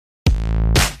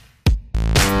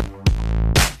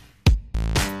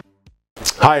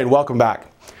Hi and welcome back.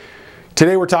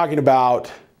 Today we're talking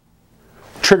about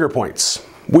trigger points.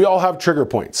 We all have trigger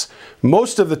points.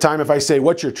 Most of the time if I say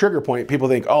what's your trigger point, people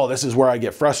think, oh, this is where I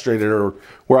get frustrated or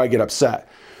where I get upset.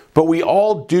 But we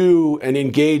all do and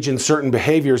engage in certain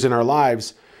behaviors in our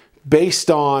lives based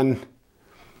on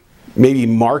maybe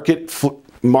market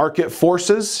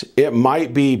forces. It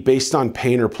might be based on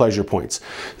pain or pleasure points.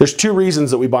 There's two reasons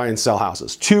that we buy and sell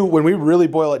houses. Two, when we really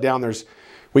boil it down,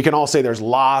 we can all say there's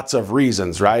lots of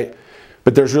reasons, right?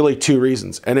 But there's really two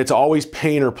reasons, and it's always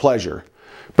pain or pleasure.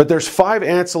 But there's 5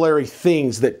 ancillary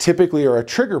things that typically are a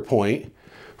trigger point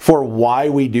for why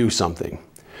we do something,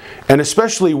 and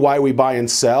especially why we buy and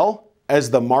sell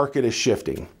as the market is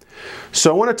shifting.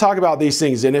 So I want to talk about these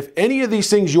things, and if any of these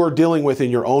things you're dealing with in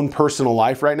your own personal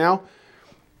life right now,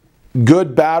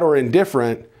 good, bad, or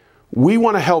indifferent, we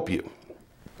want to help you.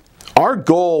 Our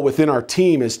goal within our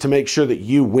team is to make sure that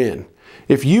you win.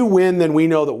 If you win, then we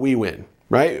know that we win,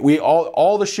 right?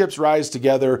 All the ships rise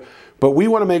together, but we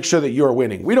want to make sure that you're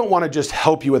winning. We don't want to just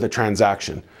help you with a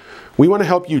transaction. We want to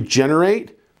help you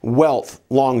generate wealth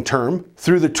long-term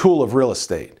through the tool of real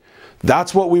estate.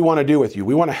 That's what we want to do with you.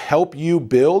 We want to help you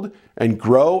build and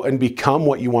grow and become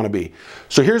what you want to be.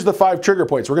 So here's the 5 trigger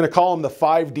points. We're going to call them the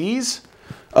 5d's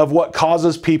of what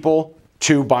causes people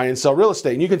to buy and sell real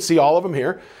estate. And you can see all of them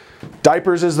here.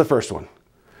 Diapers is the first one,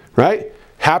 right?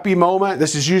 Happy moment.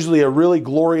 This is usually a really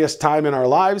glorious time in our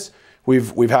lives.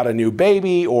 We've had a new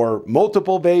baby or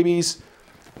multiple babies.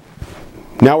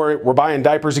 Now we're buying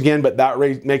diapers again, but that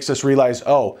makes us realize,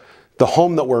 oh, the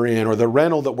home that we're in or the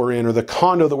rental that we're in or the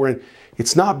condo that we're in,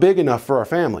 it's not big enough for our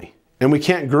family and we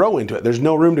can't grow into it. There's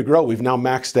no room to grow. We've now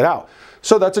maxed it out.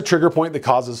 So that's a trigger point that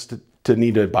causes us to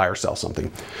need to buy or sell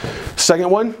something.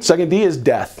 Second D is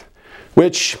death,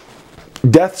 which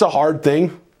death's a hard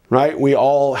thing. Right? We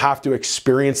all have to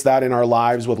experience that in our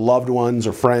lives with loved ones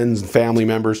or friends and family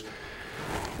members.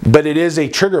 But it is a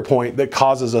trigger point that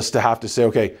causes us to have to say,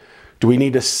 okay, do we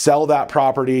need to sell that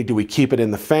property? Do we keep it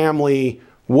in the family?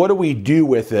 What do we do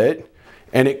with it?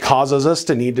 And it causes us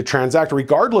to need to transact.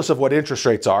 Regardless of what interest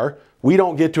rates are, we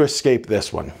don't get to escape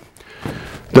this one.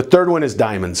 The third one is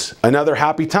diamonds, another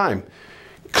happy time.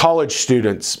 College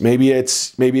students, maybe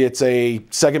it's a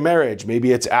second marriage,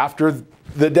 maybe it's after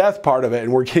the death part of it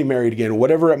and we're getting married again,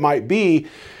 whatever it might be,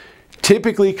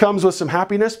 typically comes with some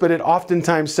happiness, but it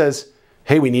oftentimes says,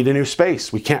 hey, we need a new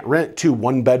space. We can't rent 2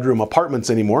 one-bedroom apartments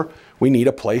anymore. We need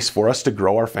a place for us to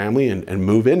grow our family and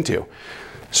move into.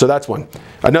 So that's one.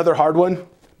 Another hard one,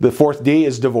 the 4th D,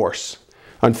 is divorce.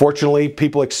 Unfortunately,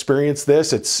 people experience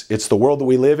this. It's the world that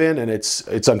we live in, and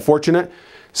it's unfortunate.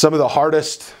 Some of the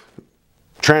hardest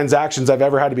transactions I've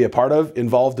ever had to be a part of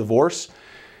involve divorce.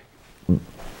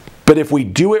 But if we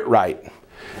do it right,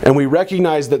 and we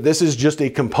recognize that this is just a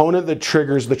component that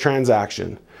triggers the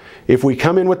transaction, if we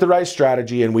come in with the right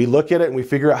strategy and we look at it and we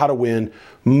figure out how to win,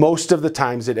 most of the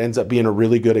times it ends up being a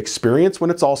really good experience when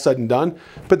it's all said and done.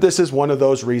 But this is one of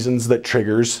those reasons that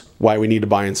triggers why we need to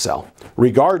buy and sell,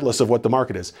 regardless of what the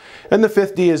market is. And the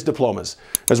 5th D is diplomas.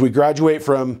 As we graduate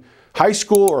from high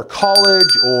school or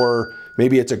college, or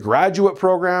maybe it's a graduate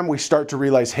program, we start to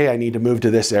realize, hey, I need to move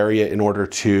to this area in order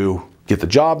to get the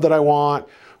job that I want,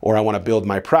 or I want to build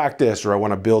my practice, or I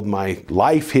want to build my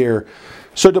life here.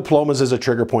 So diplomas is a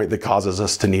trigger point that causes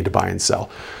us to need to buy and sell.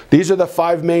 These are the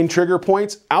 5 main trigger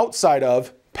points outside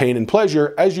of pain and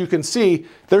pleasure. As you can see,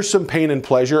 there's some pain and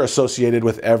pleasure associated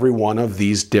with every one of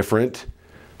these different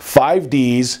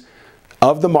 5Ds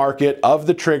of the market, of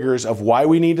the triggers, of why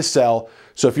we need to sell.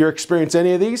 So if you're experiencing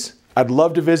any of these, I'd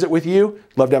love to visit with you,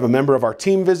 love to have a member of our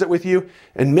team visit with you,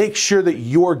 and make sure that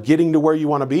you're getting to where you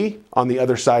want to be on the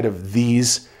other side of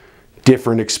these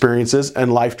different experiences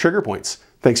and life trigger points.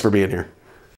 Thanks for being here.